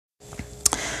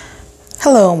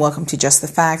Hello and welcome to Just the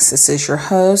Facts. This is your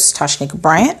host, Tashanika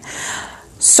Bryant.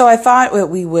 So I thought that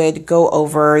we would go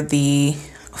over the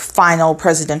final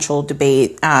presidential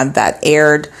debate that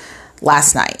aired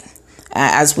last night.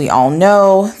 As we all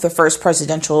know, the first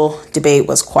presidential debate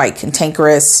was quite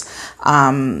cantankerous.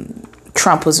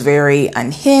 Trump was very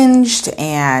unhinged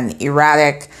and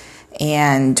erratic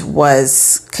and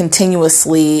was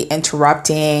continuously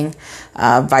interrupting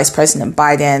Vice President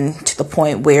Biden to the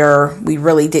point where we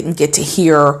really didn't get to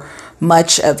hear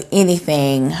much of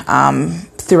anything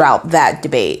throughout that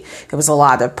debate. It was a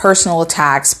lot of personal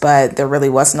attacks, but there really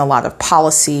wasn't a lot of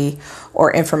policy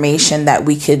or information that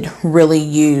we could really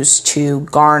use to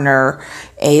garner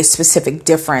a specific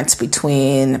difference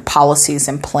between policies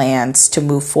and plans to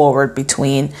move forward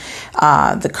between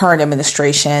the current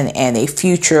administration and a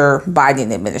future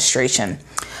Biden administration.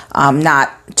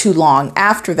 Not too long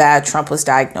after that, Trump was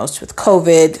diagnosed with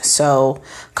COVID. So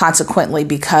consequently,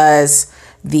 because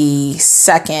the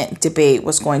second debate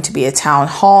was going to be a town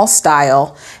hall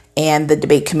style and the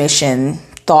debate commission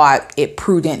thought it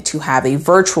prudent to have a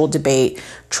virtual debate,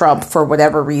 Trump, for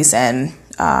whatever reason,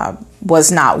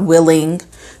 was not willing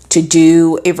to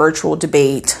do a virtual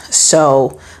debate.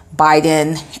 So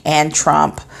Biden and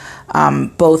Trump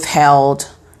both held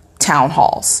town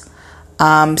halls.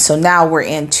 So now we're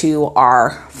into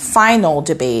our final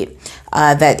debate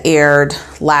that aired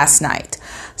last night.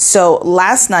 So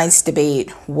last night's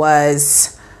debate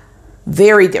was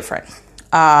very different.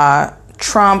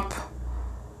 Trump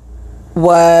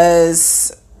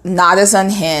was not as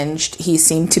unhinged. He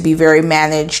seemed to be very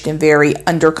managed and very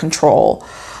under control.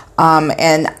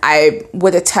 And I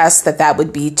would attest that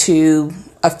would be to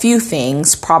a few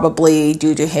things, probably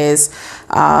due to his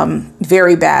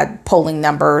very bad polling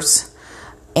numbers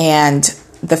and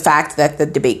the fact that the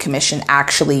debate commission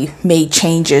actually made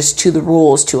changes to the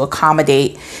rules to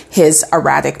accommodate his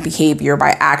erratic behavior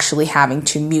by actually having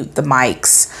to mute the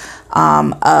mics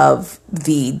of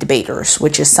the debaters,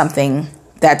 which is something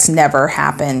that's never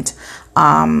happened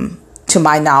to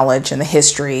my knowledge in the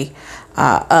history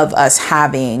of us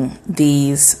having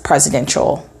these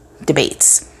presidential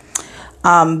debates.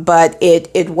 But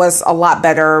it was a lot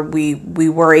better. We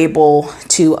were able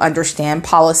to understand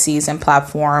policies and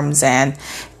platforms, and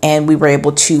we were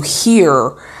able to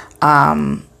hear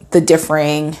the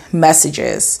differing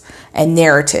messages and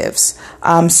narratives.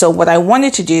 So what I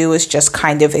wanted to do is just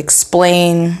kind of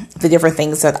explain the different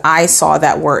things that I saw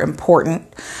that were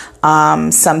important.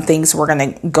 Some things we're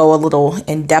going to go a little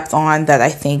in depth on that I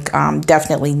think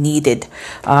definitely needed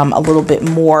a little bit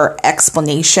more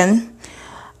explanation,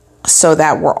 so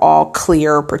that we're all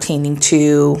clear pertaining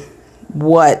to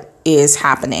what is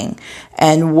happening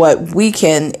and what we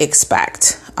can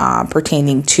expect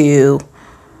pertaining to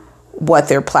what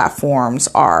their platforms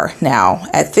are. Now,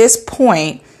 at this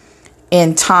point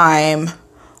in time,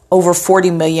 over 40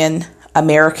 million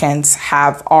Americans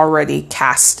have already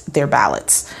cast their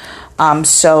ballots.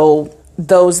 So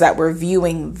those that were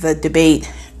viewing the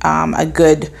debate, a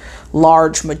good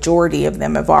large majority of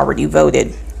them have already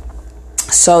voted.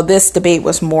 So this debate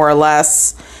was more or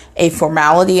less a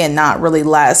formality and not really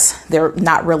less. They're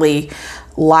not really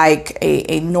like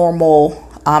a normal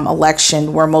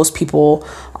election where most people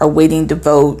are waiting to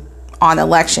vote on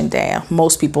election day.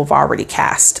 Most people have already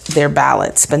cast their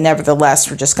ballots, but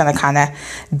nevertheless, we're just going to kind of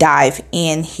dive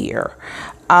in here.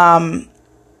 One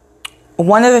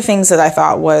of the things that I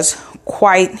thought was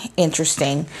quite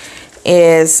interesting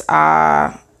is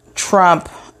Trump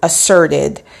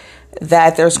asserted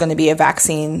that there's going to be a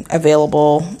vaccine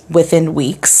available within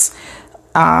weeks,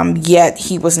 yet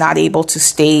he was not able to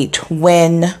state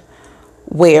when,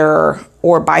 where,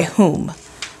 or by whom.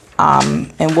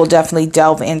 And we'll definitely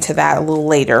delve into that a little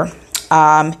later.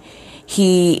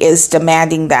 He is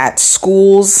demanding that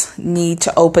schools need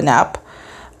to open up,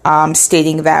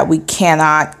 stating that we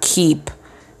cannot keep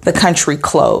the country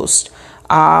closed.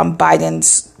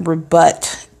 Biden's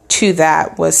rebut to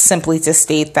that was simply to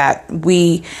state that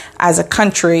we as a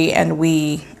country, and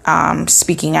we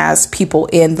speaking as people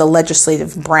in the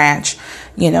legislative branch,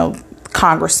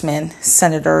 congressmen,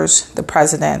 senators, the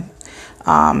president,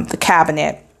 the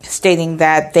cabinet, stating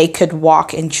that they could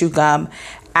walk and chew gum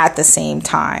at the same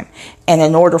time. And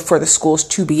in order for the schools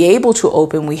to be able to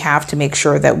open, we have to make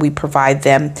sure that we provide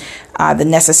them the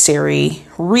necessary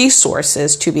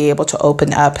resources to be able to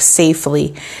open up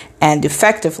safely and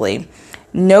effectively.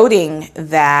 Noting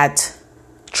that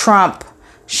Trump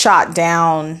shot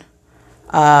down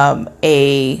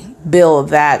a bill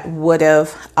that would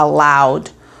have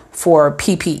allowed for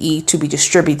PPE to be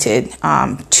distributed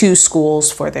to schools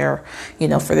for their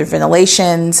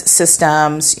ventilation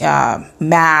systems,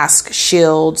 masks,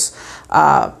 shields,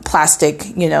 plastic,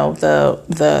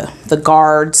 the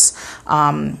guards,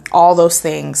 all those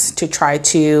things to try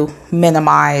to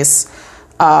minimize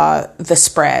the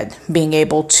spread, being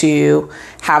able to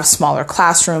have smaller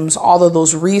classrooms. All of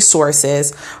those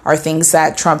resources are things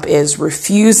that Trump is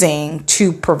refusing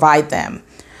to provide them.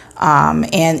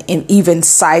 And even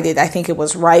cited, I think it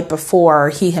was right before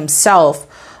he himself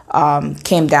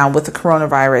came down with the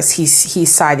coronavirus, he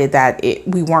cited that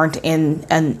we weren't in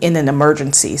an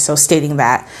emergency. So stating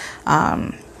that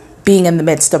being in the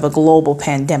midst of a global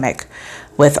pandemic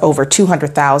with over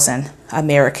 200,000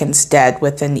 Americans dead,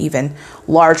 with an even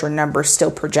larger number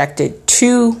still projected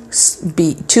to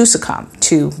succumb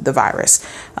to the virus,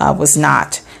 was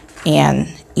not an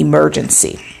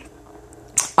emergency.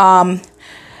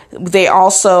 They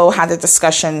also had a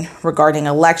discussion regarding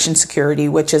election security,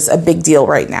 which is a big deal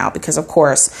right now because, of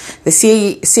course, the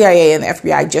CIA and the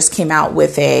FBI just came out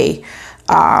with they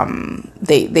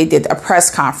did a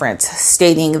press conference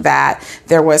stating that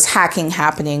there was hacking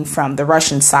happening from the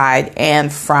Russian side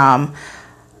and from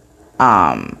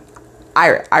Iran,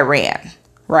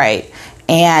 right?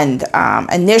 And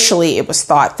initially it was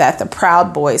thought that the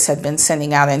Proud Boys had been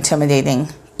sending out intimidating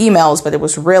emails, but it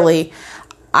was really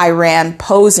Iran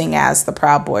posing as the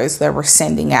Proud Boys that were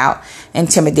sending out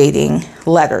intimidating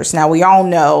letters. Now, we all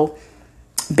know,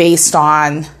 based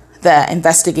on the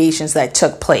investigations that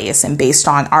took place and based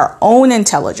on our own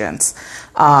intelligence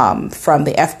from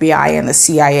the FBI and the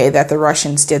CIA, that the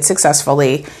Russians did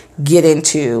successfully get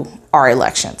into our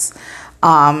elections.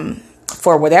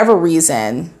 For whatever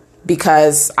reason,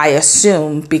 because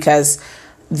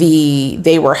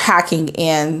they were hacking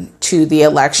into the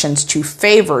elections to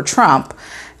favor Trump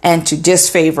and to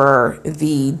disfavor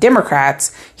the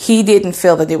Democrats, he didn't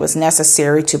feel that it was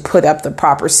necessary to put up the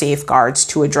proper safeguards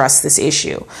to address this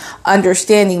issue.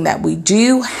 Understanding that we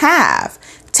do have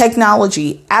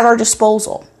technology at our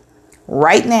disposal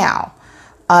right now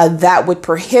that would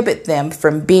prohibit them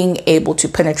from being able to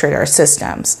penetrate our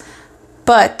systems.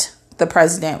 But the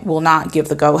president will not give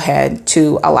the go-ahead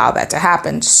to allow that to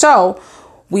happen. So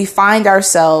we find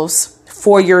ourselves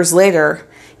 4 years later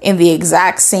in the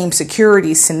exact same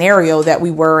security scenario that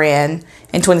we were in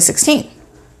 2016,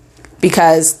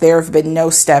 because there have been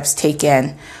no steps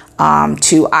taken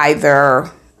to either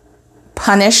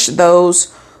punish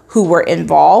those who were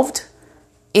involved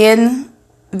in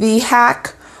the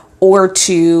hack or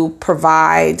to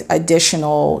provide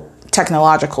additional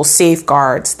technological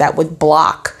safeguards that would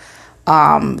block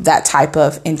that type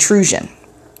of intrusion.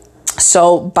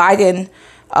 So Biden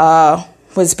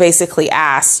was basically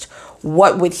asked,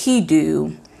 what would he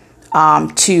do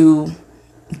to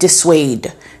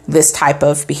dissuade this type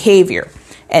of behavior,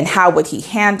 and how would he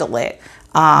handle it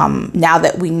now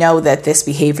that we know that this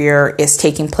behavior is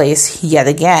taking place yet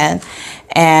again?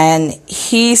 And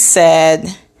he said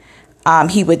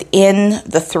he would end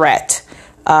the threat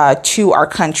to our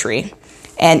country,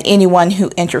 and anyone who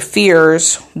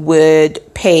interferes would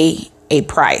pay a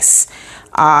price.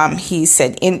 He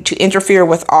said to interfere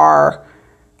with our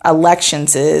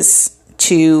elections is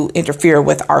to interfere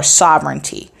with our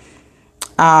sovereignty.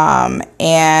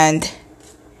 And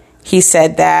he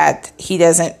said that he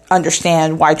doesn't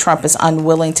understand why Trump is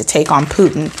unwilling to take on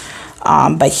Putin,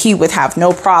 but he would have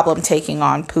no problem taking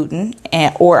on Putin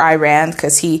or Iran,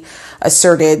 because he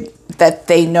asserted that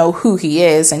they know who he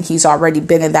is, and he's already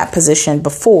been in that position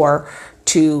before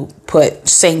to put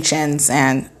sanctions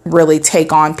and really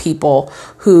take on people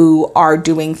who are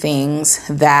doing things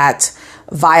that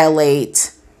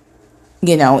violate,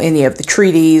 any of the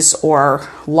treaties or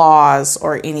laws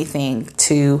or anything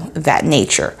to that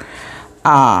nature.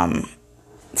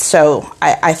 So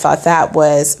I thought that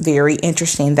was very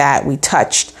interesting that we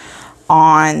touched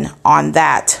on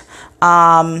that.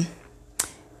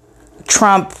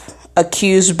 Trump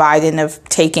accused Biden of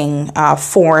taking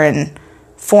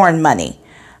foreign money,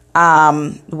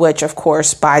 which of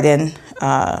course Biden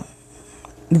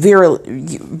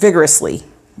vigorously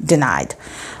denied.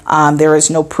 There is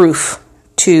no proof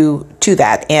to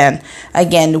that. And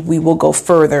again, we will go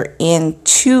further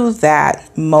into that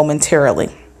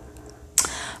momentarily.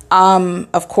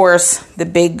 Of course, the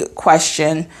big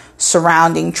question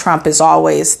surrounding Trump is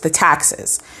always the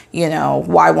taxes.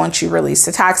 Why won't you release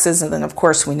the taxes? And then, of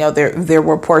course, we know there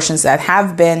were portions that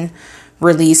have been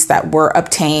released that were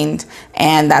obtained.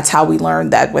 And that's how we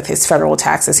learned that with his federal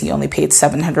taxes, he only paid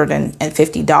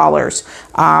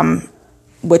 $750,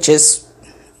 which is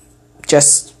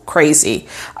just crazy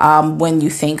when you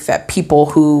think that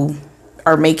people who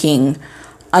are making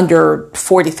under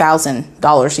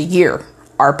 $40,000 a year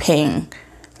are paying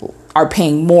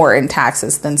more in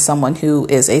taxes than someone who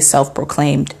is a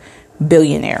self-proclaimed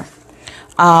billionaire.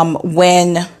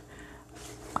 when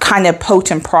kind of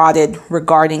poked and prodded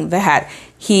regarding that,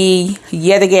 he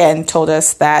yet again told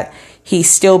us that he's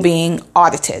still being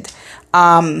audited,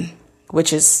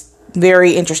 which is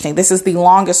very interesting. This is the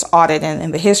longest audit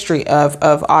in the history of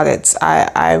audits,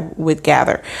 I would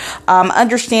gather.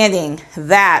 Understanding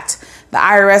that the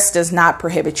IRS does not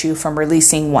prohibit you from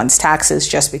releasing one's taxes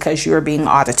just because you're being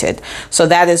audited. So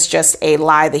that is just a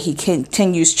lie that he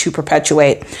continues to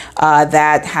perpetuate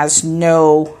that has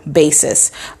no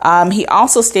basis. He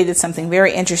also stated something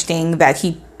very interesting, that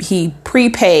he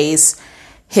prepays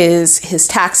his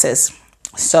taxes.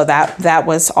 So that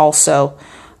was also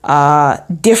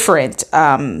different.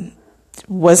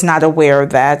 Was not aware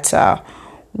that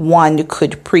one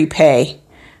could prepay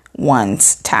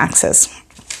one's taxes.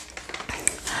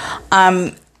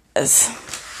 Some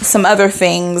other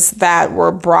things that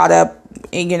were brought up,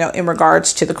 in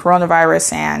regards to the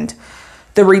coronavirus and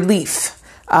the relief,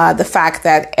 the fact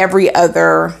that every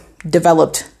other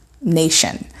developed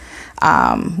nation,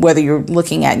 whether you're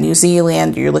looking at New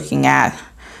Zealand, you're looking at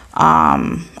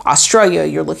Australia,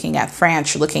 you're looking at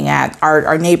France, you're looking at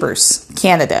our neighbors,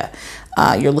 Canada,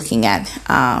 you're looking at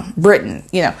Britain,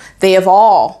 they have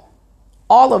all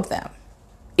of them,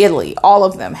 Italy, all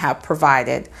of them have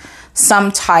provided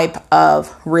some type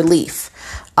of relief.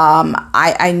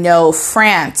 I know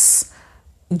France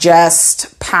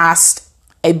just passed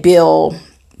a bill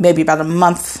maybe about a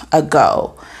month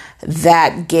ago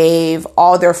that gave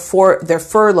all their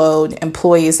furloughed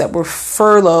employees that were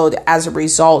furloughed as a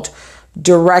result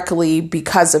directly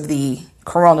because of the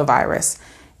coronavirus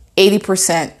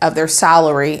 80% of their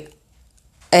salary,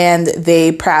 and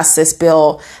they passed this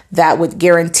bill that would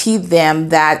guarantee them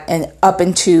that and up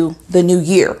into the new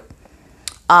year.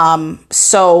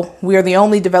 So we are the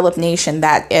only developed nation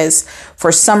that is,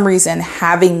 for some reason,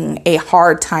 having a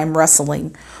hard time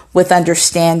wrestling with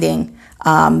understanding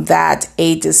that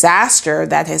a disaster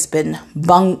that has been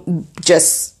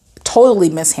just totally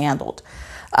mishandled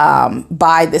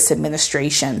by this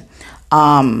administration,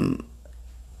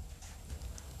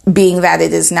 being that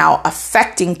it is now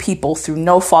affecting people through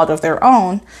no fault of their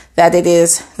own, that it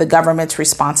is the government's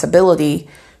responsibility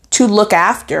to look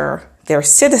after their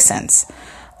citizens.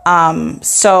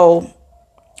 So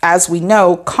as we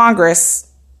know,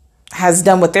 Congress has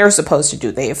done what they're supposed to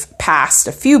do. They've passed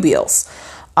a few bills,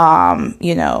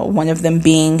 one of them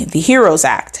being the HEROES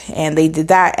Act, and they did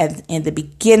that in the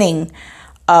beginning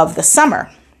of the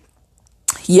summer.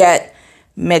 Yet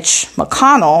Mitch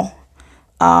McConnell,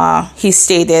 he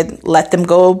stated, let them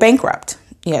go bankrupt.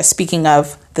 Speaking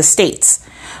of the states,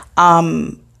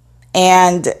 and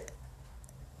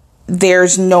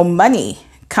there's no money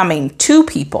coming to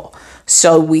people.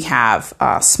 So we have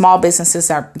small businesses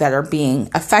that are being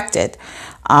affected,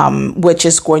 which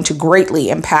is going to greatly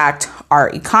impact our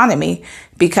economy,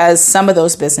 because some of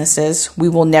those businesses, we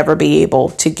will never be able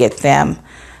to get them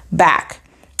back.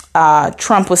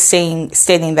 Trump was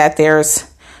stating that there's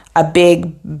a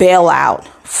big bailout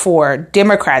for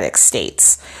Democratic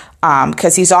states,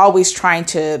 because he's always trying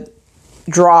to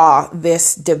draw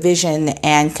this division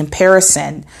and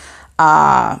comparison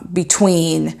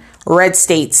between red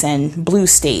states and blue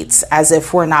states, as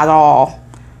if we're not all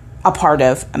a part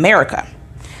of America.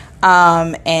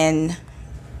 And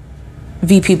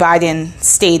VP Biden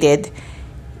stated,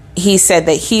 he said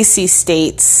that he sees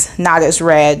states not as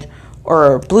red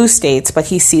or blue states, but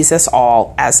he sees us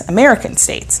all as American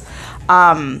states.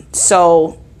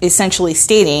 So essentially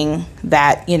stating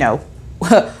that,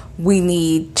 we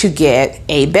need to get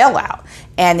a bailout.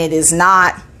 And it is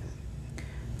not,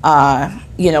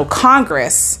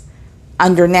 Congress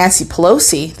under Nancy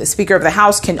Pelosi, the Speaker of the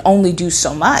House, can only do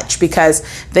so much because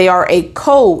they are a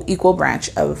co-equal branch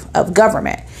of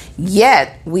government.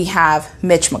 Yet we have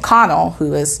Mitch McConnell,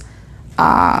 who is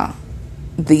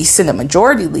the Senate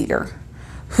Majority Leader,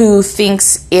 who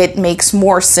thinks it makes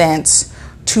more sense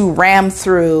to ram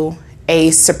through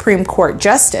a Supreme Court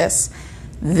justice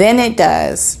than it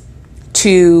does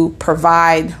to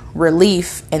provide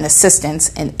relief and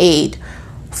assistance and aid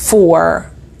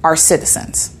for our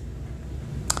citizens.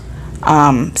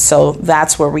 So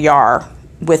that's where we are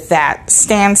with that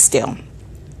standstill.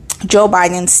 Joe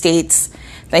Biden states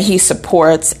that he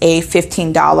supports a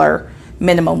 $15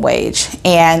 minimum wage,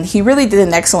 and he really did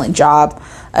an excellent job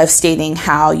of stating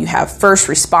how you have first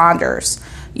responders,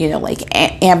 like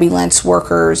ambulance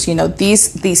workers,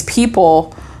 these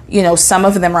people, some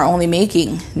of them are only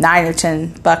making $9 or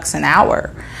 $10 an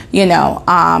hour,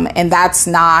 and that's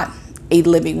not a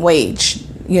living wage.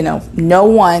 No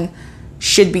one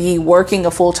should be working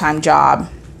a full-time job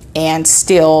and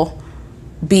still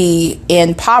be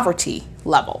in poverty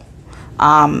level.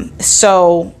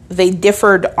 So they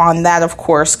differed on that, of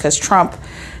course, because Trump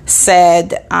said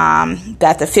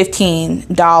that the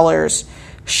 $15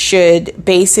 should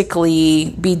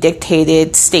basically be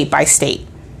dictated state by state.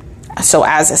 So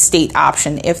as a state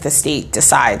option, if the state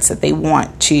decides that they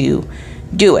want to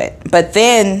do it. But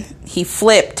then he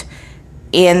flipped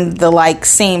in the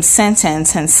same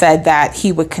sentence and said that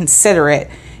he would consider it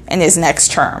in his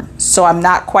next term. So I'm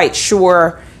not quite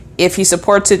sure if he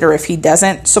supports it or if he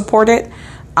doesn't support it.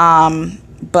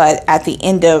 But at the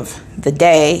end of the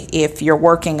day, if you're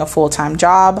working a full-time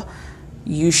job,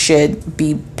 you should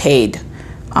be paid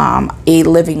a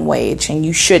living wage, and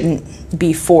you shouldn't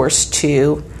be forced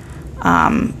to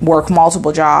work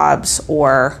multiple jobs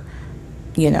or,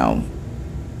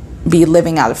 be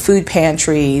living out of food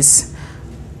pantries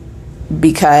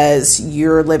because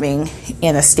you're living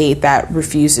in a state that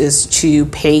refuses to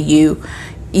pay you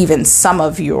even some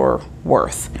of your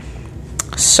worth.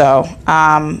 So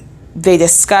they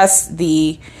discussed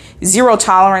the zero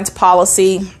tolerance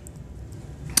policy,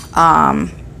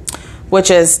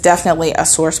 which is definitely a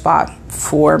sore spot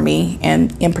for me,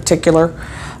 and in particular,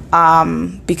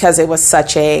 because it was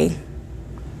such a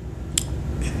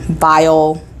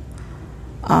vile,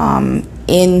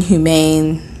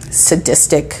 inhumane,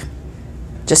 sadistic,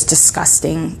 just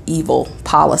disgusting, evil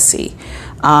policy.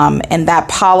 And that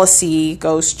policy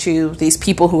goes to these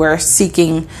people who are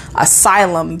seeking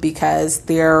asylum because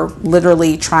they're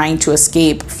literally trying to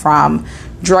escape from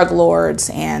drug lords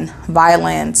and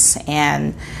violence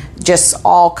and just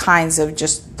all kinds of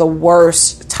just the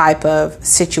worst type of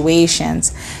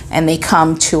situations. And they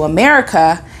come to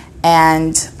America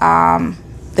and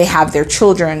they have their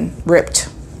children ripped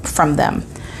from them.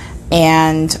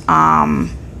 And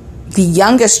the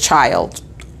youngest child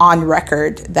on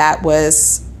record that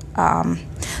was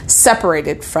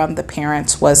separated from the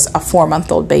parents was a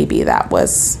 4-month-old baby that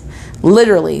was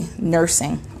literally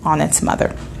nursing on its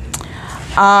mother.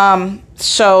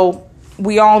 So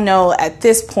we all know at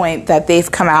this point that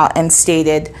they've come out and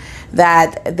stated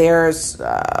that there's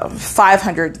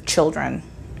 500 children,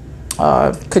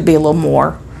 could be a little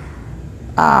more,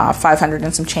 500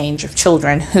 and some change of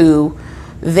children who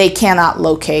they cannot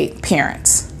locate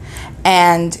parents.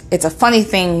 And it's a funny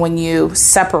thing when you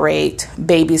separate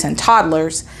babies and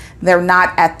toddlers, they're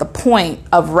not at the point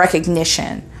of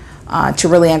recognition to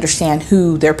really understand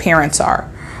who their parents are.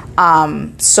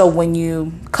 So when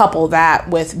you couple that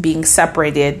with being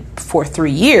separated for 3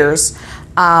 years,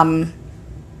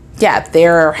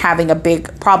 they're having a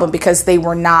big problem because they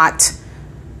were not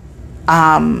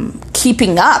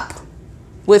keeping up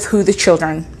with who the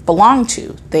children belonged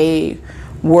to. They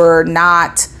were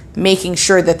not making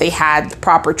sure that they had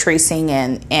proper tracing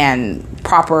and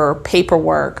proper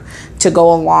paperwork to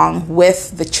go along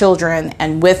with the children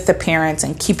and with the parents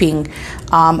and keeping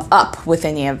up with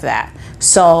any of that.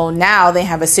 So now they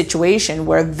have a situation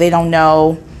where they don't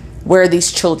know where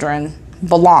these children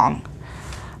belong.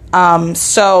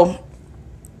 So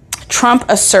Trump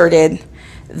asserted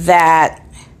that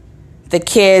the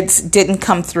kids didn't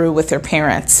come through with their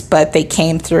parents, but they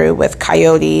came through with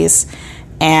coyotes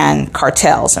and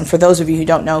cartels. And for those of you who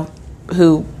don't know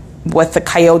what the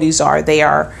coyotes are, they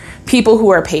are people who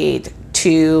are paid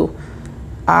to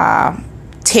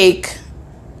take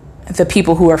the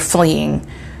people who are fleeing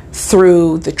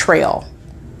through the trail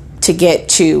to get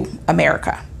to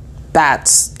America.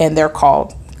 And they're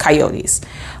called coyotes.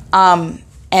 And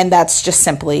that's just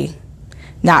simply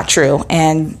not true.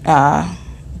 And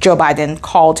Joe Biden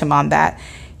called him on that.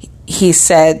 He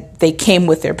said they came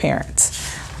with their parents.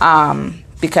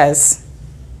 Because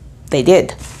they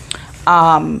did.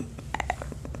 And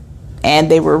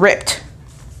they were ripped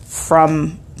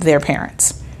from their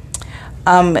parents.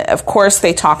 Of course,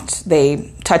 they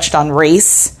touched on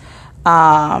race.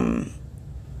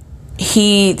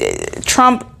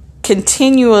 Trump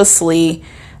continuously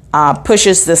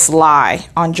pushes this lie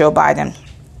on Joe Biden,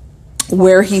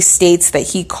 where he states that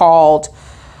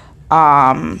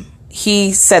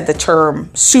he said the term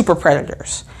super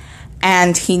predators.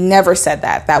 And he never said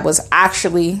that. That was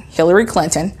actually Hillary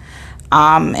Clinton.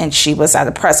 And she was at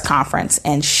a press conference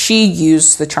and she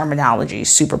used the terminology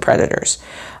super predators.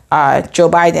 Joe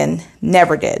Biden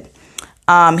never did.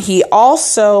 He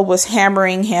also was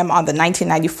hammering him on the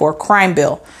 1994 crime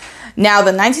bill. Now,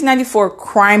 the 1994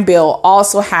 crime bill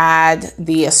also had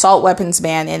the assault weapons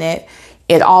ban in it.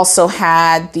 It also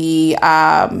had the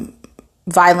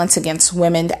Violence Against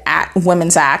Women's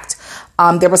Act.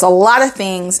 There was a lot of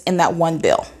things in that one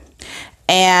bill.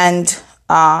 And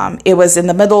it was in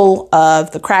the middle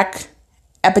of the crack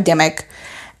epidemic.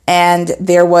 And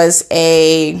there was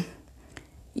a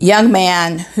young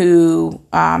man who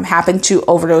happened to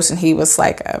overdose, and he was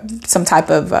like some type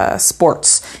of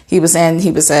sports. He was an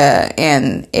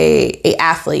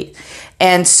athlete.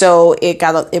 And so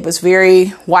it was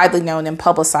very widely known and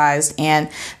publicized. And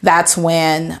that's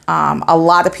when a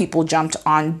lot of people jumped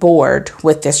on board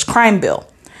with this crime bill.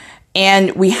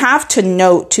 And we have to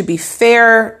note, to be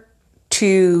fair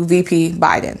to VP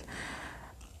Biden,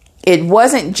 it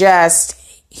wasn't just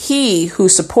he who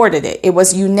supported it. It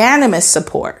was unanimous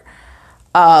support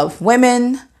of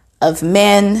women, of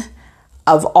men,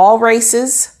 of all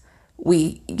races.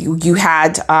 You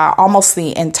had almost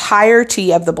the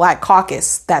entirety of the Black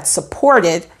Caucus that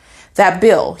supported that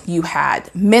bill. You had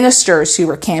ministers who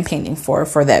were campaigning for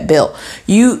that bill.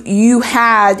 You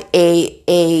had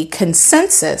a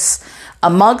consensus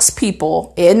amongst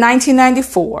people in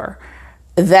 1994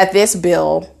 that this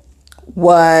bill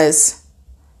was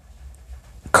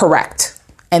correct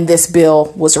and this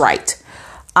bill was right.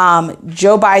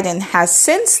 Joe Biden has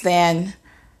since then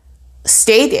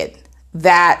stated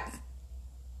that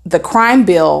the crime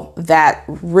bill that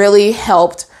really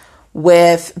helped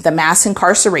with the mass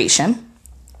incarceration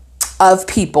of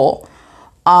people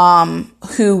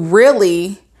who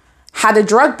really had a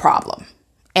drug problem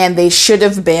and they should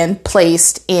have been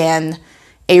placed in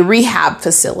a rehab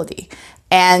facility.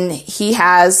 And he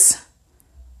has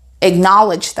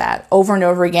acknowledged that over and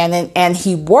over again. And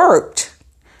he worked.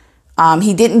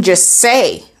 He didn't just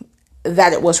say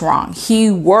that it was wrong.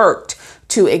 He worked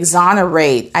to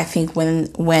exonerate, I think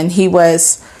when he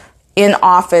was in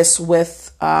office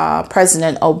with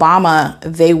President Obama,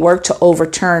 they worked to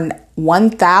overturn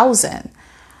 1,000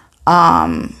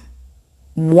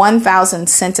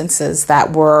 sentences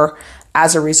that were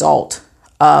as a result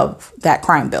of that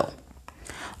crime bill.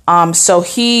 So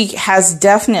he has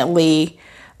definitely,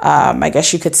 I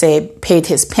guess you could say, paid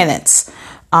his penance.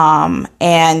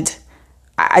 And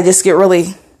I just get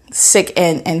really sick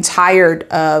and tired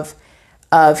of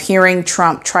hearing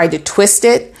Trump try to twist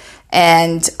it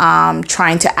and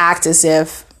trying to act as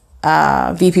if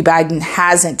VP Biden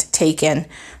hasn't taken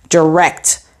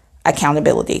direct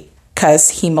accountability, because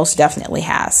he most definitely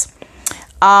has.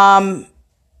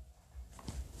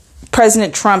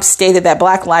 President Trump stated that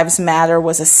Black Lives Matter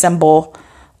was a symbol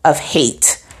of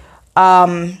hate.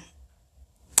 And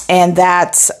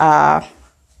that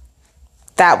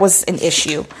was an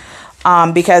issue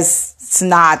because it's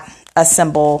not a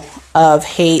symbol of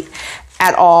hate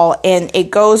at all. And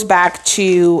it goes back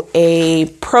to a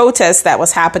protest that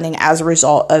was happening as a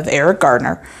result of Eric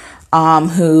Garner,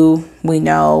 who we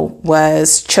know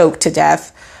was choked to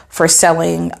death for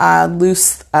selling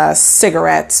loose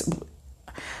cigarettes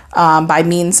by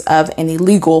means of an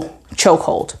illegal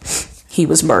chokehold. He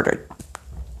was murdered.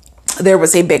 There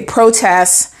was a big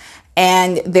protest,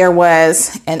 and there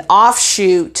was an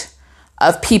offshoot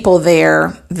of people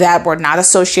there that were not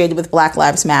associated with Black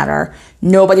Lives Matter.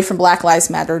 Nobody from Black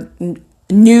Lives Matter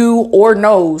knew or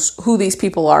knows who these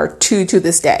people are to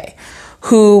this day,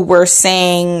 who were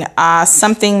saying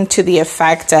something to the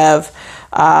effect of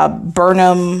burn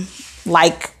them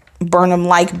like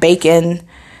bacon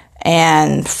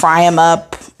and fry them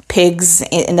up, pigs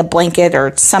in a blanket,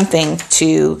 or something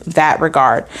to that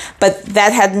regard. But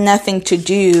that had nothing to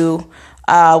do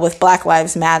with Black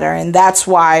Lives Matter, and that's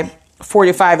why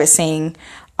 45 is saying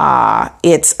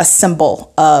it's a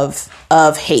symbol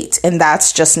of hate, and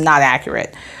that's just not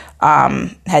accurate.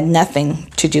 Had nothing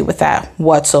to do with that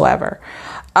whatsoever.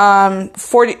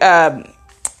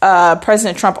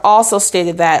 President Trump also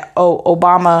stated that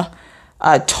Obama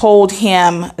told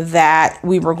him that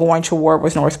we were going to war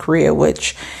with North Korea,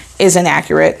 which is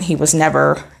inaccurate. He was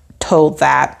never told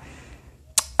that.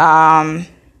 And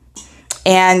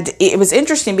it was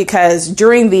interesting because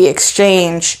during the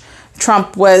exchange,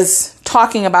 Trump was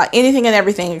talking about anything and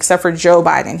everything except for Joe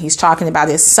Biden. He's talking about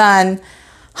his son,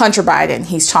 Hunter Biden.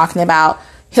 He's talking about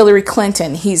Hillary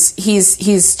Clinton. He's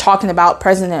talking about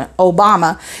President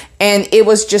Obama. And it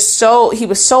was just he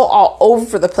was so all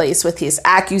over the place with his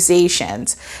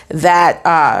accusations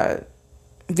that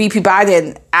VP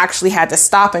Biden actually had to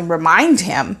stop and remind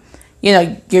him,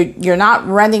 you're not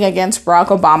running against Barack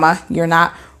Obama. You're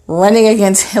not running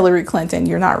against Hillary Clinton.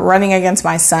 You're not running against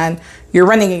my son. You're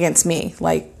running against me.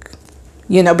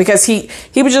 Because he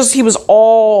was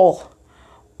all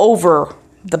over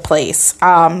the place.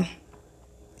 And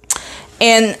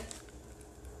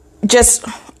just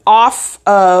off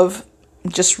of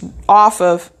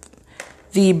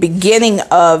the beginning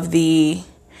of the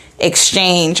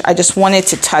exchange, I just wanted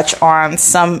to touch on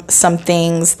some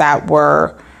things that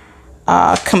were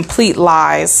complete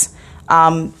lies.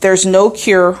 There's no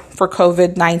cure for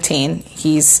COVID-19.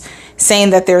 He's saying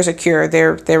that there's a cure.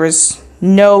 There is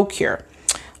No cure.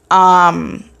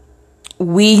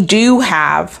 We do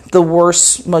have the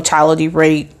worst mortality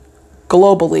rate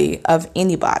globally of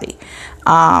anybody.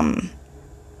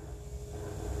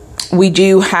 We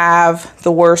do have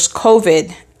the worst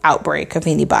COVID outbreak of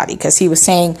anybody, because he was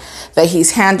saying that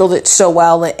he's handled it so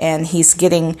well and he's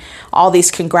getting all these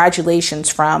congratulations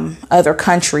from other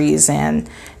countries, and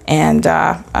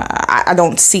I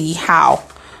don't see how.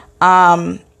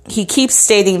 He keeps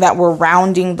stating that we're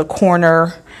rounding the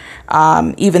corner,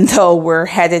 even though we're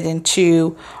headed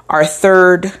into our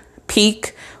third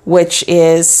peak, which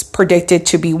is predicted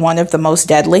to be one of the most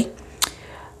deadly.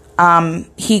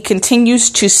 He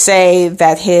continues to say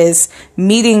that his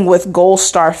meeting with Gold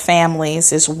Star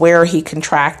families is where he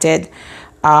contracted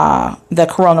the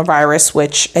coronavirus,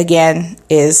 which again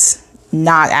is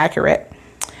not accurate.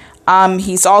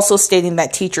 He's also stating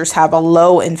that teachers have a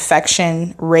low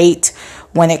infection rate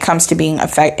when it comes to being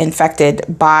infected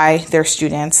by their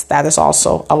students. That is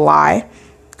also a lie.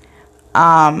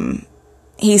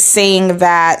 He's saying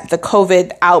that the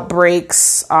COVID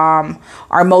outbreaks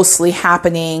are mostly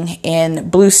happening in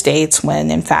blue states, when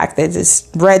in fact it is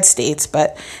red states,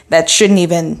 but that shouldn't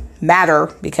even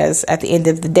matter, because at the end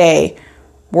of the day,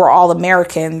 we're all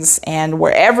Americans, and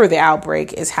wherever the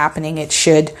outbreak is happening, it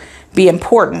should be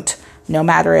important, no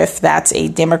matter if that's a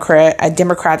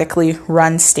democratically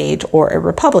run state or a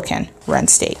Republican run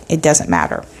state. It doesn't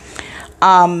matter.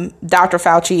 Dr.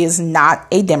 Fauci is not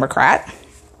a Democrat,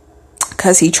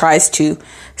 because he tries to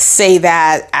say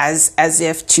that as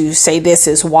if to say this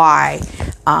is why.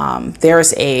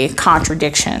 There's a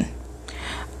contradiction.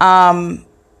 And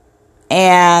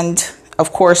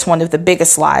of course, one of the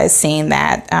biggest lies, saying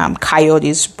that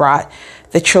coyotes brought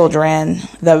the children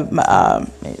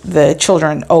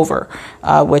over,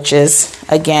 which is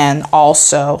again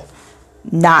also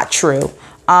not true.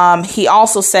 He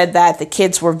also said that the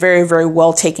kids were very, very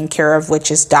well taken care of,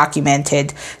 which is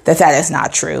documented that is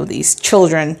not true. These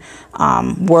children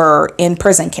were in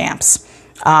prison camps,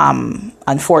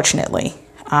 unfortunately.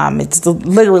 It's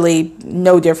literally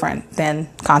no different than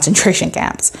concentration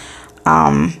camps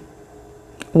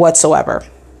whatsoever.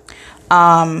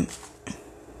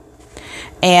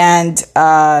 And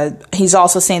he's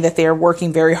also saying that they're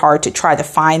working very hard to try to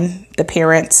find the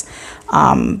parents,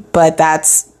 but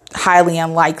that's highly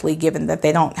unlikely, given that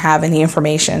they don't have any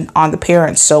information on the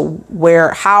parents. So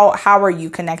how are you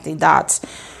connecting dots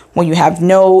when you have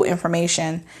no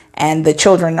information and the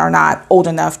children are not old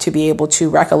enough to be able to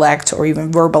recollect or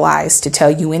even verbalize to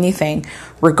tell you anything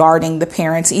regarding the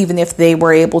parents, even if they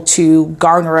were able to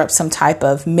garner up some type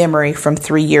of memory from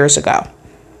 3 years ago?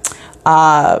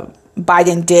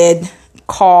 Biden did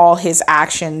call his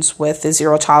actions with the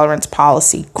zero tolerance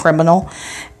policy criminal,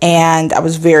 and I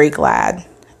was very glad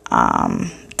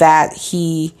that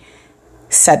he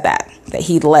said that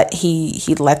he let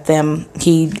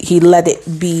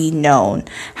it be known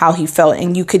how he felt.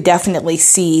 And you could definitely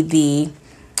see the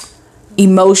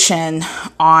emotion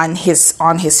on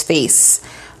his face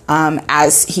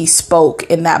as he spoke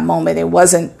in that moment. It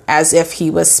wasn't as if he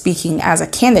was speaking as a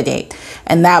candidate.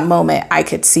 In that moment, I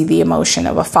could see the emotion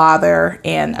of a father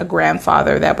and a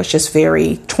grandfather that was just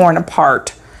very torn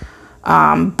apart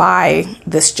by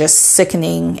this just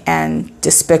sickening and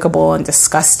despicable and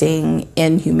disgusting,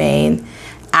 inhumane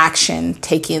action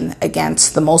taken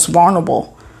against the most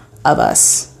vulnerable of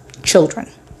us, children.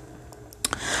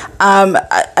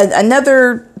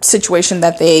 Another situation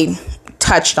that they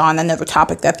touched on, another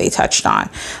topic that they touched on,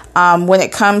 when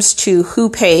it comes to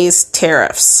who pays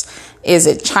tariffs, is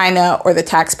it China or the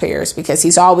taxpayers? Because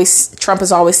Trump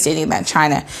is always stating that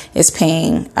China is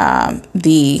paying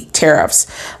the tariffs.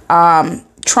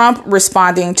 Trump,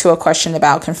 responding to a question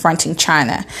about confronting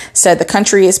China, said the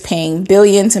country is paying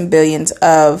billions and billions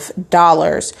of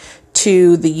dollars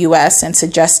to the U.S. and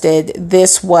suggested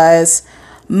this was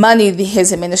money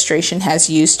his administration has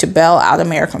used to bail out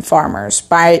American farmers.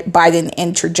 Biden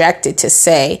interjected to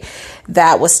say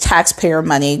that was taxpayer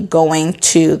money going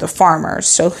to the farmers.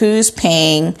 So who's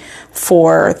paying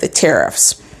for the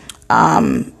tariffs?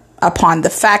 Upon the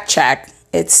fact check,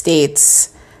 it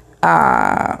states,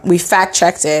 we fact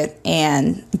checked it,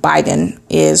 and Biden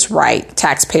is right.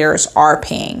 Taxpayers are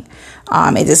paying.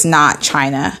 It is not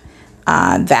China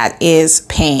that is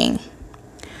paying.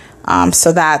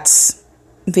 So that's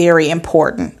very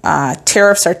important.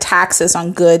 Tariffs are taxes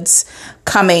on goods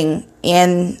coming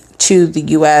into the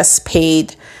U.S.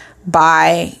 paid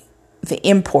by the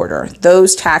importer.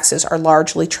 Those taxes are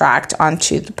largely tracked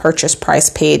onto the purchase price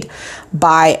paid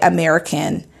by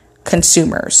American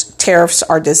consumers. Tariffs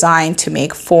are designed to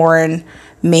make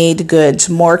foreign-made goods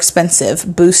more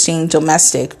expensive, boosting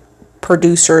domestic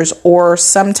producers or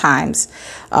sometimes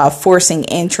forcing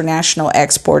international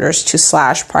exporters to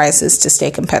slash prices to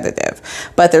stay competitive.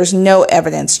 But there's no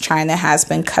evidence China has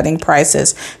been cutting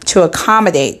prices to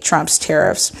accommodate Trump's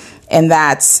tariffs, and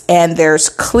there's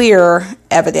clear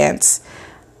evidence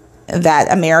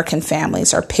that American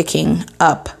families are picking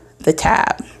up the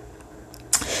tab.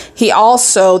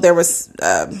 There was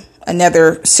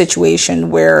another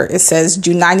situation where it says,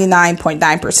 do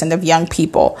 99.9% of young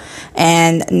people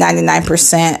and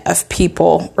 99% of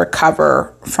people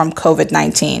recover from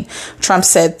COVID-19? Trump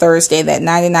said Thursday that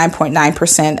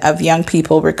 99.9% of young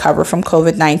people recover from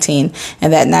COVID-19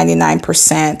 and that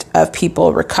 99% of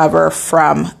people recover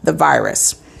from the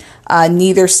virus.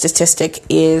 Neither statistic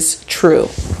is true.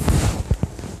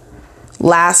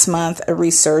 Last month, a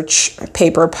research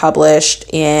paper published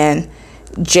in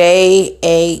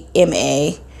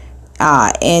JAMA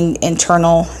in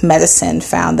Internal Medicine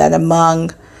found that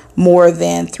among more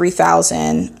than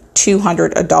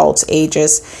 3,200 adults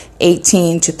ages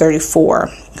 18 to 34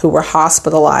 who were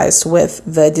hospitalized with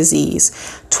the disease,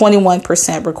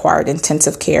 21% required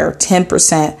intensive care,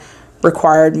 10%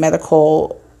 required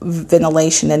medical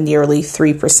ventilation, and nearly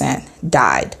 3%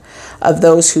 died. Of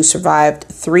those who survived,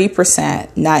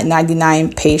 3%,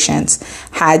 99 patients,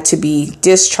 had to be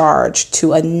discharged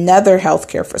to another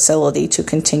healthcare facility to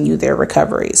continue their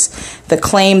recoveries. The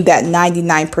claim that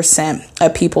 99%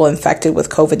 of people infected with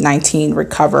COVID-19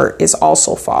 recover is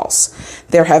also false.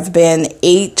 There have been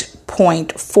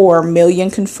 8.4 million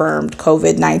confirmed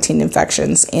COVID-19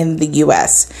 infections in the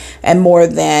U.S. and more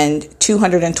than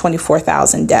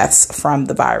 224,000 deaths from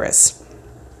the virus.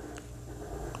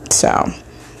 So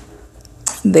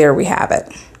there we have it.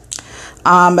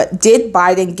 Did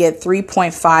Biden get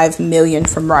 $3.5 million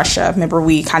from Russia? Remember,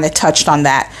 we kind of touched on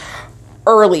that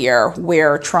earlier,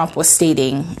 where Trump was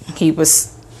stating he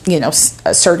was,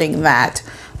 asserting that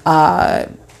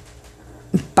Biden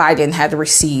had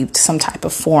received some type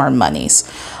of foreign monies.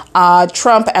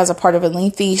 Trump, as a part of a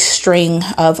lengthy string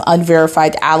of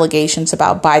unverified allegations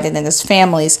about Biden and his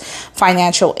family's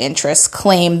financial interests,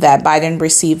 claimed that Biden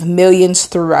received millions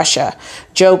through Russia.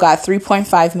 Joe got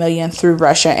 $3.5 million through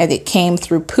Russia, and it came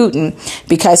through Putin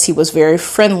because he was very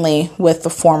friendly with the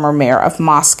former mayor of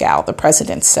Moscow, the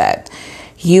president said.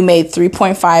 You made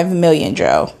 $3.5 million,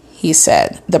 Joe, he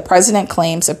said. The president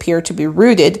claims appear to be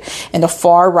rooted in the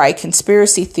far-right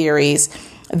conspiracy theories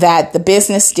that the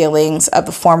business dealings of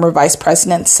the former vice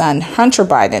president's son, Hunter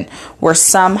Biden, were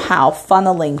somehow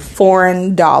funneling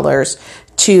foreign dollars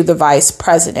to the vice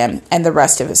president and the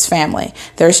rest of his family.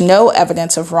 There's no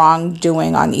evidence of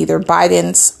wrongdoing on either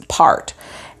Biden's part,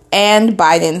 and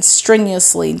Biden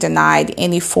strenuously denied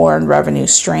any foreign revenue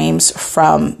streams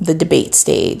from the debate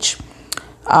stage.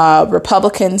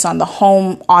 Republicans on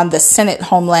the Senate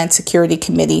Homeland Security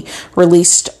Committee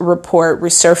released a report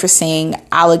resurfacing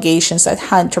allegations that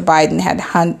Hunter Biden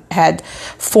had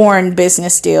foreign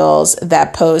business deals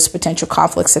that posed potential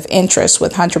conflicts of interest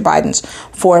with Hunter Biden's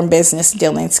foreign business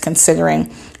dealings,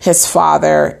 considering his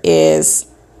father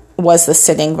was the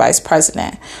sitting vice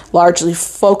president. Largely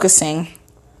focusing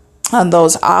on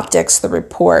those optics, the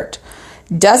report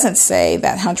doesn't say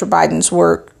that Hunter Biden's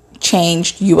work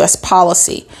changed U.S.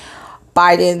 policy.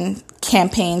 Biden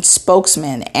campaign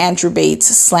spokesman Andrew Bates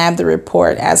slammed the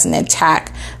report as an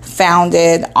attack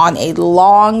founded on a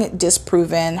long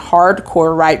disproven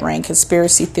hardcore right-wing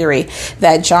conspiracy theory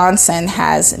that Johnson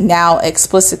has now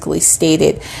explicitly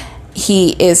stated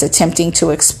he is attempting to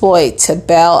exploit to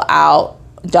bail out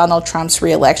Donald Trump's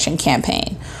re-election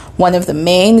campaign. One of the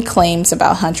main claims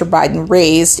about Hunter Biden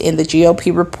raised in the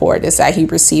GOP report is that he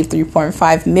received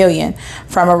 $3.5 million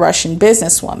from a Russian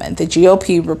businesswoman. The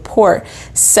GOP report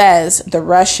says the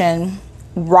Russian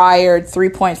wired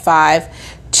 $3.5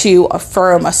 to a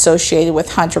firm associated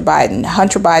with Hunter Biden.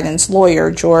 Hunter Biden's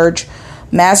lawyer, George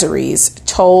Mazaris,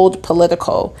 told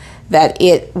Politico that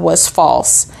it was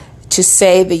false to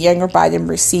say the younger Biden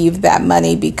received that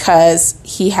money because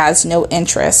he has no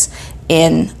interest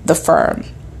in the firm.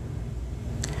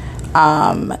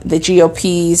 The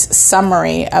GOP's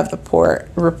summary of the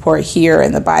report here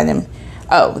in the Biden.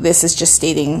 This is just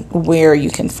stating where you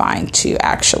can find to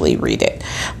actually read it.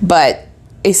 But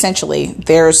essentially,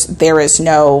 there is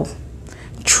no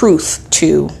truth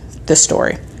to the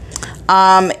story.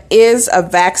 Is a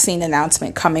vaccine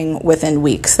announcement coming within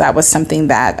weeks? That was something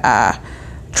that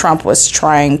Trump was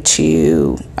trying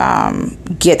to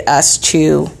get us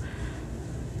to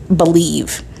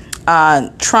believe.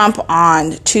 Trump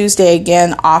on Tuesday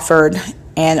again offered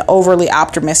and overly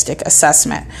optimistic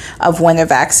assessment of when a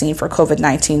vaccine for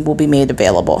COVID-19 will be made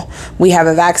available. We have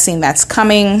a vaccine that's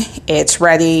coming. It's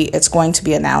ready. It's going to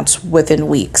be announced within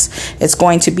weeks. It's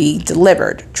going to be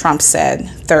delivered, Trump said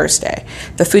Thursday.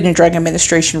 The Food and Drug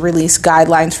Administration released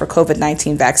guidelines for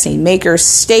COVID-19 vaccine makers,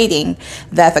 stating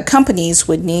that the companies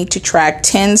would need to track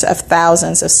tens of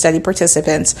thousands of study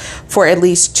participants for at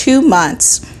least 2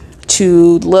 months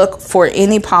to look for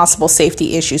any possible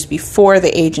safety issues before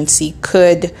the agency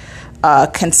could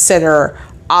consider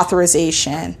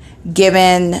authorization.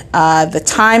 Given the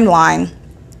timeline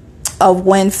of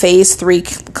when phase 3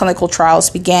 clinical trials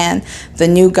began, the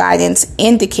new guidance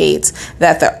indicates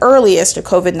that the earliest a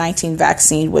COVID-19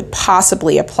 vaccine would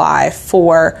possibly apply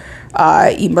for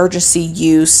emergency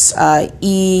use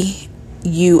EUA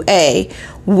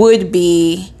would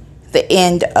be the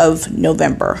end of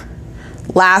November.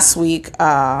 Last week,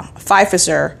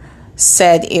 Pfizer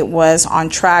said it was on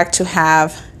track to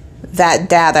have that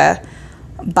data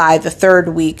by the third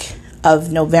week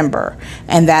of November,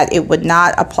 and that it would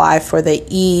not apply for the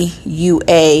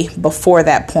EUA before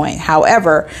that point.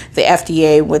 However, the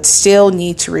FDA would still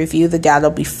need to review the data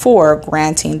before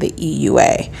granting the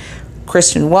EUA.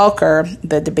 Kristen Welker,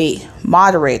 the debate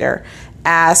moderator,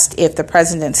 asked if the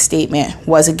president's statement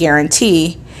was a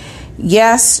guarantee.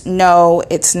 Yes, no,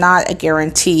 it's not a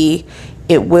guarantee.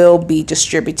 It will be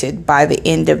distributed by the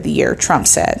end of the year, Trump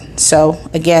said. So,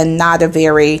 again, not a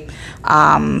very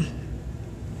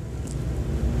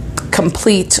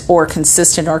complete or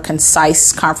consistent or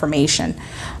concise confirmation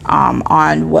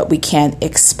on what we can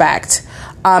expect.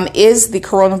 Is the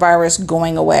coronavirus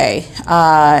going away?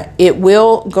 It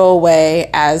will go away,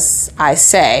 as I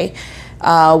say.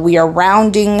 We are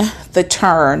rounding the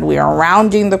turn. We are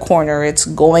rounding the corner. It's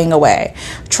going away.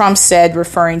 Trump said,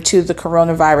 referring to the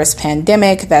coronavirus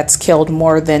pandemic that's killed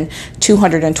more than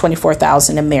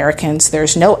 224,000 Americans.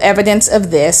 There's no evidence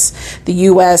of this. The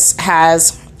U.S.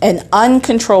 has an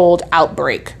uncontrolled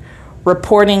outbreak,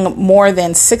 reporting more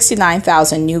than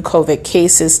 69,000 new COVID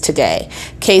cases today.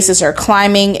 Cases are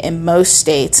climbing in most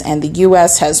states, and the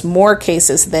U.S. has more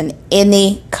cases than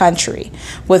any country,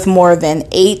 with more than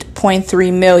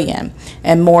 8.3 million,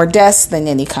 and more deaths than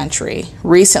any country,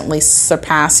 recently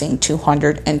surpassing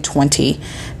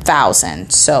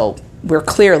 220,000. So we're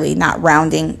clearly not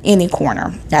rounding any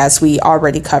corner, as we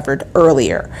already covered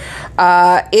earlier.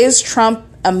 Is Trump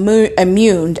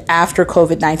immune after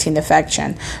COVID-19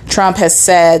 infection? Trump has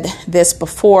said this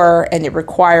before, and it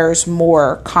requires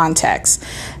more context.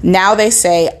 Now they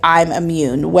say, I'm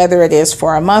immune. Whether it is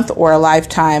for a month or a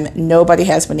lifetime, nobody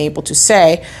has been able to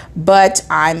say, but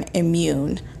I'm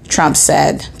immune, Trump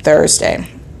said Thursday.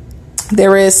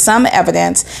 There is some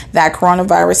evidence that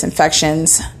coronavirus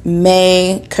infections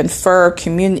may confer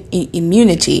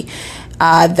immunity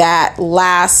that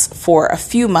lasts for a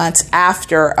few months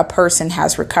after a person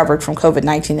has recovered from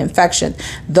COVID-19 infection,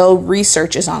 though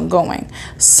research is ongoing.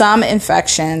 Some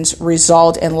infections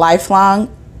result in lifelong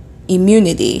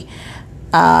immunity.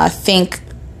 Think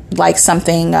like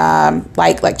something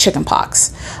like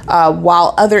chickenpox,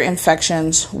 while other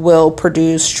infections will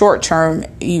produce short-term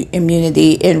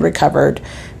immunity in recovered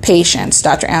patients.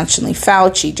 Dr. Anthony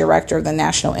Fauci, director of the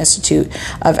National Institute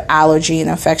of Allergy and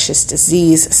Infectious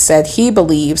Disease, said he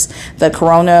believes the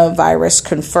coronavirus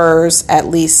confers at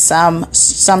least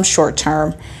some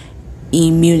short-term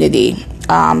immunity.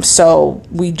 So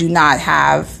we do not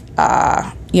have,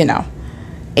 a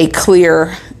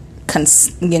clear,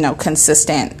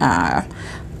 consistent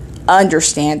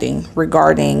understanding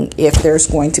regarding if there's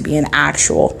going to be an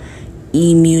actual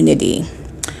immunity.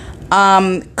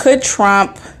 Could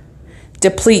Trump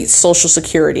deplete Social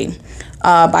Security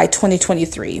by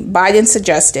 2023? Biden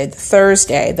suggested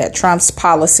Thursday that Trump's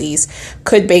policies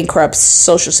could bankrupt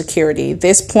Social Security.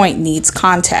 This point needs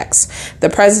context. The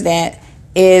president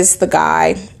is the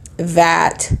guy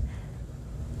that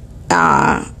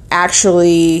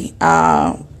actually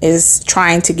is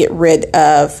trying to get rid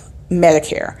of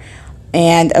Medicare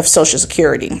and of Social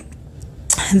Security.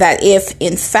 That if,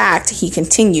 in fact, he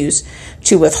continues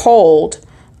to withhold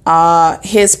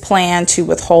his plan to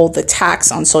withhold the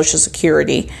tax on Social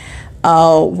Security,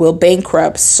 will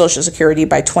bankrupt Social Security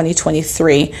by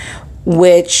 2023,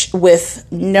 which with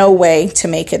no way to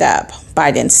make it up,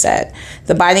 Biden said.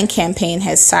 The Biden campaign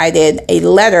has cited a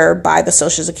letter by the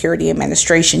Social Security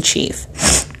Administration chief,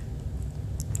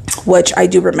 which I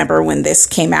do remember when this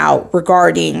came out,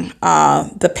 regarding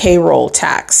the payroll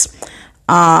tax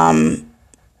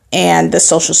and the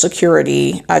Social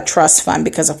Security trust fund,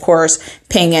 because, of course,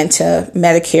 paying into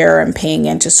Medicare and paying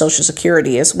into Social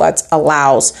Security is what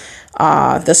allows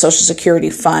the Social Security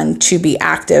fund to be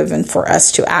active and for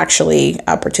us to actually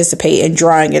participate in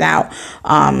drawing it out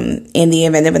in the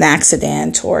event of an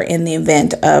accident or in the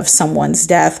event of someone's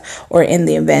death or in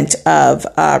the event of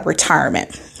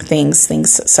retirement,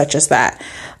 things such as that.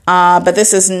 But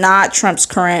this is not Trump's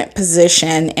current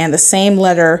position, and the same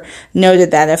letter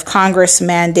noted that if Congress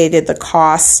mandated the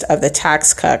cost of the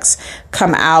tax cuts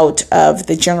come out of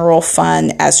the general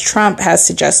fund, as Trump has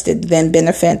suggested, then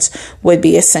benefits would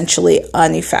be essentially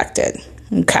unaffected.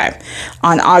 Okay.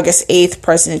 On August 8th,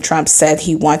 President Trump said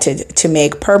he wanted to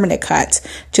make permanent cuts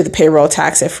to the payroll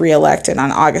tax if reelected.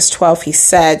 On August 12th, he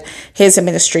said his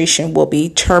administration will be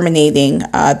terminating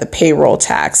the payroll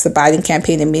tax. The Biden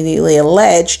campaign immediately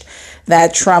alleged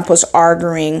that Trump was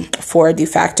arguing for a de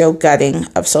facto gutting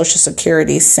of Social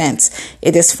Security since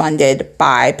it is funded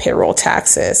by payroll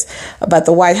taxes. But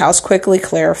the White House quickly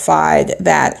clarified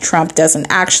that Trump doesn't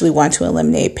actually want to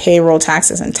eliminate payroll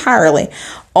taxes entirely,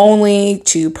 only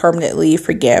to permanently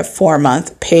forgive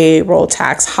 4-month payroll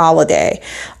tax holiday.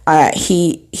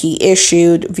 He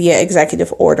issued via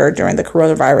executive order during the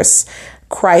coronavirus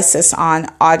crisis on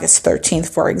August 13th.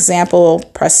 For example,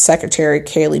 Press Secretary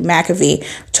Kayleigh McEnany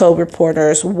told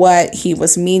reporters what he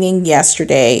was meaning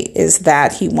yesterday is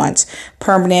that he wants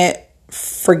permanent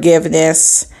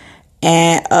forgiveness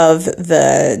and of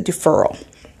the deferral.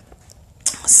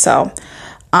 So,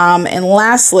 and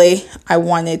lastly, I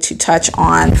wanted to touch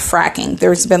on fracking.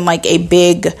 There's been like a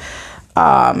big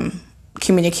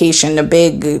communication, a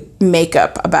big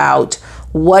makeup about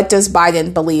what does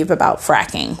Biden believe about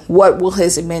fracking? What will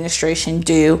his administration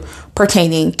do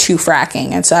pertaining to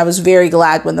fracking? And so I was very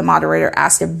glad when the moderator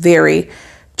asked a very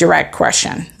direct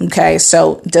question. Okay,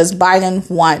 so does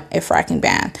Biden want a fracking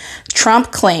ban?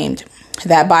 Trump claimed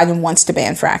that Biden wants to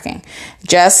ban fracking.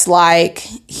 Just like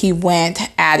he went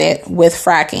at it with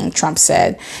fracking, Trump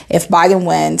said, if Biden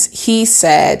wins, he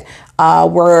said,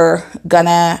 we're going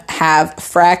to have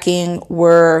fracking.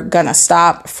 We're going to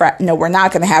stop. No, we're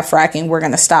not going to have fracking. We're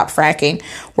going to stop fracking.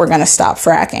 We're going to stop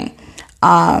fracking.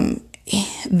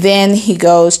 Then he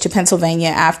goes to Pennsylvania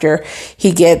after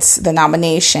he gets the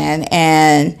nomination,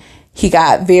 and he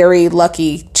got very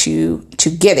lucky to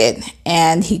get it.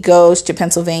 And he goes to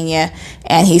Pennsylvania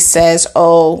and he says,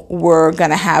 oh, we're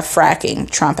going to have fracking,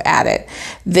 Trump added.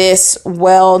 This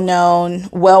well-known,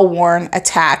 well-worn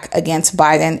attack against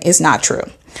Biden is not true.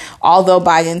 Although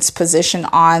Biden's position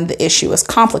on the issue is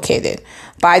complicated,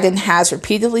 Biden has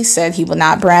repeatedly said he will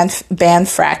not ban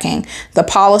fracking. The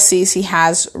policies he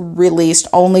has released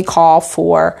only call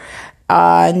for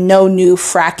no new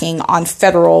fracking on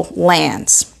federal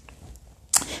lands.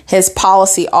 His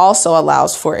policy also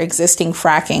allows for existing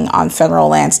fracking on federal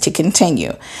lands to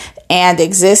continue, and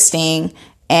existing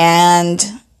and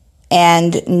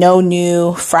no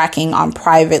new fracking on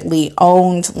privately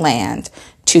owned land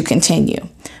to continue.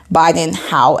 Biden,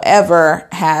 however,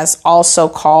 has also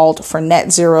called for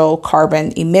net zero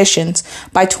carbon emissions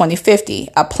by 2050,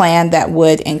 a plan that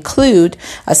would include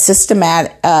a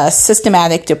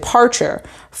systematic departure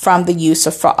from the use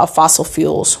of fossil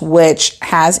fuels, which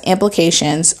has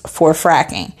implications for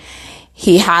fracking.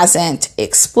 He hasn't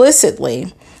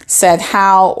explicitly said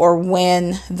how or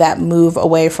when that move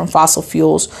away from fossil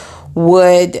fuels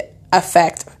would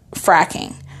affect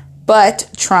fracking. But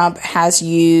Trump has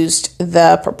used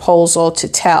the proposal to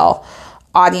tell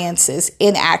audiences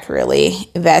inaccurately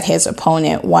that his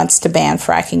opponent wants to ban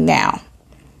fracking now.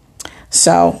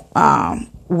 So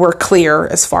we're clear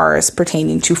as far as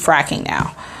pertaining to fracking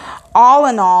now. All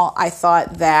in all, I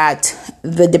thought that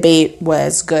the debate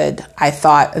was good. I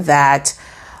thought that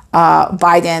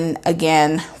Biden,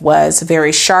 again, was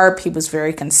very sharp. He was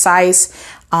very concise.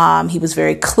 He was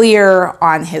very clear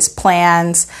on his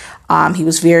plans. He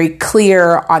was very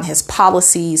clear on his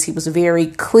policies. He was very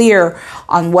clear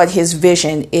on what his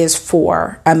vision is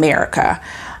for America.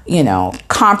 You know,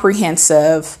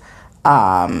 comprehensive.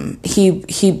 He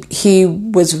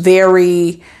was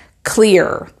very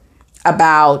clear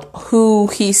about who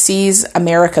he sees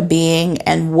America being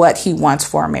and what he wants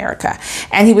for America.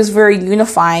 And he was very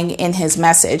unifying in his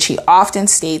message. He often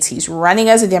states he's running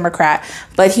as a Democrat,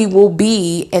 but he will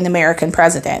be an American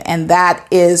president. And that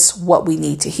is what we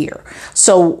need to hear.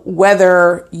 So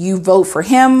whether you vote for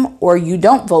him or you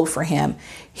don't vote for him,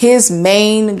 his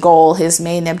main goal, his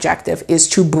main objective is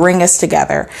to bring us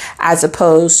together as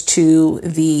opposed to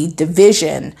the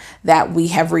division that we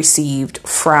have received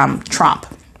from Trump.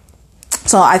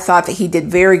 So I thought that he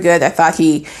did very good. I thought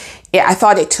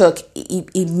it took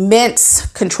immense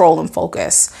control and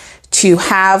focus to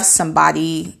have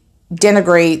somebody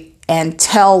denigrate and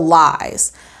tell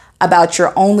lies about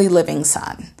your only living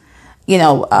son.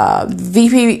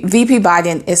 VP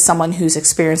Biden is someone who's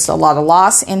experienced a lot of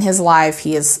loss in his life.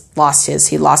 He lost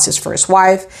his first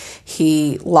wife.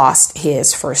 He lost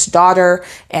his first daughter,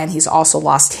 and he's also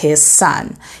lost his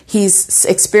son. He's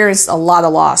experienced a lot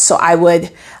of loss. So I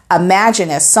would imagine,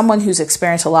 as someone who's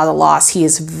experienced a lot of loss, he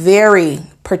is very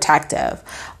protective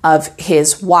of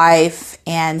his wife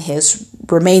and his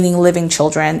remaining living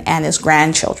children and his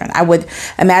grandchildren. I would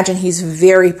imagine he's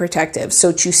very protective.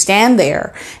 So to stand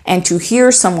there and to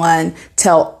hear someone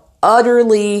tell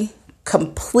utterly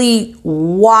complete,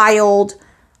 wild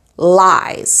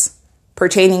lies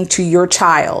pertaining to your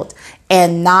child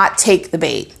and not take the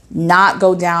bait, not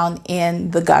go down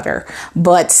in the gutter,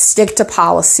 but stick to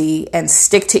policy and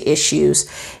stick to issues,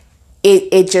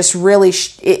 it just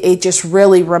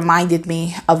really reminded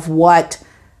me of what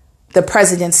the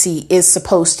presidency is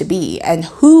supposed to be and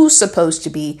who's supposed to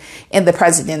be in the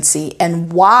presidency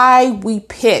and why we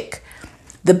pick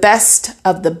the best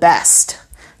of the best,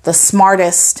 the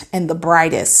smartest and the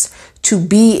brightest to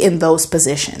be in those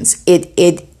positions.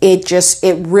 It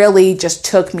really just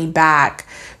took me back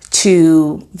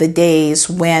to the days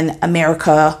when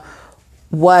America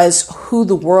was who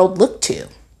the world looked to.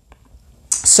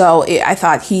 So I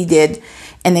thought he did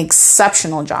an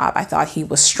exceptional job. I thought he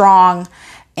was strong,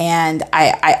 and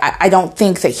I don't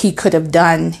think that he could have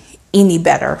done any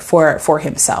better for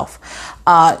himself.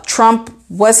 Trump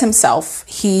was himself.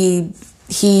 He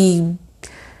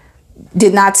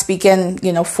did not speak in,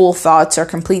 full thoughts or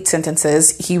complete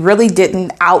sentences. He really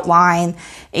didn't outline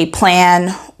a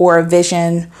plan or a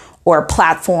vision or a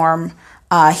platform.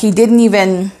 He didn't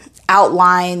even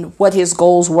outline what his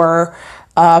goals were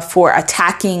for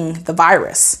attacking the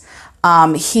virus.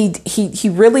 He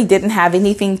really didn't have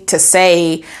anything to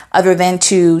say other than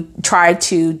to try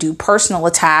to do personal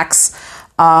attacks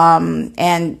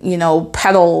and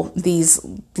peddle these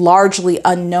largely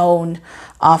unknown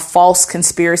false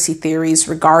conspiracy theories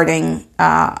regarding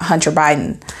Hunter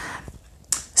Biden.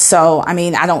 So,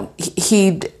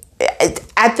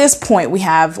 at this point, we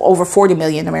have over 40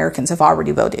 million Americans have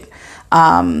already voted.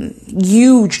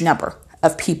 Huge number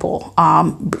of people,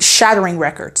 shattering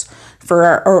records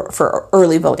for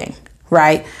early voting,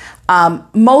 right?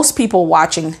 Most people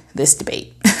watching this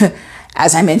debate,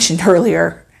 as I mentioned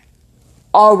earlier,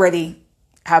 already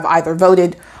have either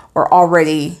voted or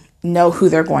already know who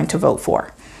they're going to vote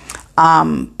for.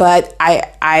 But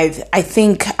I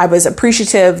think I was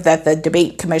appreciative that the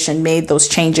debate commission made those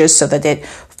changes so that it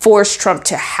forced Trump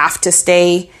to have to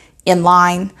stay in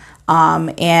line.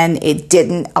 And it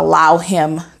didn't allow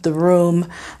him the room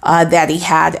that he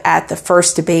had at the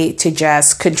first debate to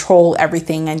just control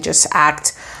everything and just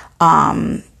act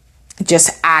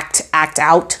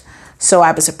out. So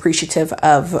I was appreciative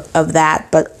of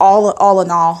that. But all in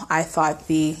all, I thought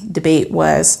the debate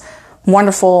was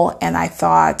wonderful, and I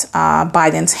thought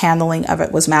Biden's handling of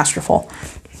it was masterful.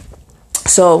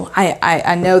 So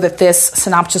I know that this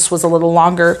synopsis was a little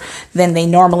longer than they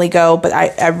normally go, but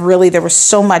there was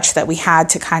so much that we had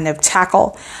to kind of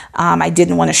tackle. I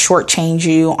didn't want to shortchange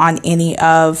you on any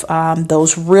of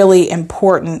those really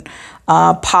important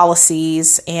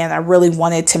policies, and I really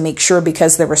wanted to make sure,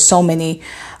 because there were so many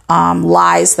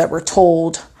lies that were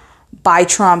told by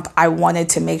Trump, I wanted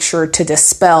to make sure to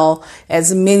dispel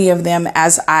as many of them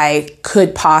as I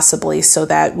could possibly, so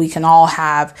that we can all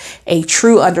have a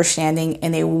true understanding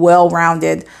and a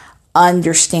well-rounded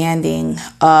understanding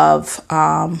of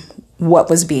what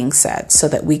was being said, so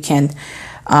that we can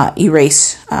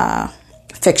erase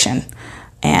fiction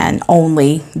and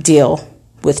only deal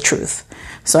with truth.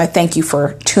 So I thank you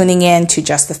for tuning in to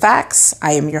Just the Facts.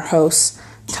 I am your host,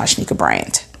 Tashnika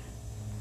Bryant.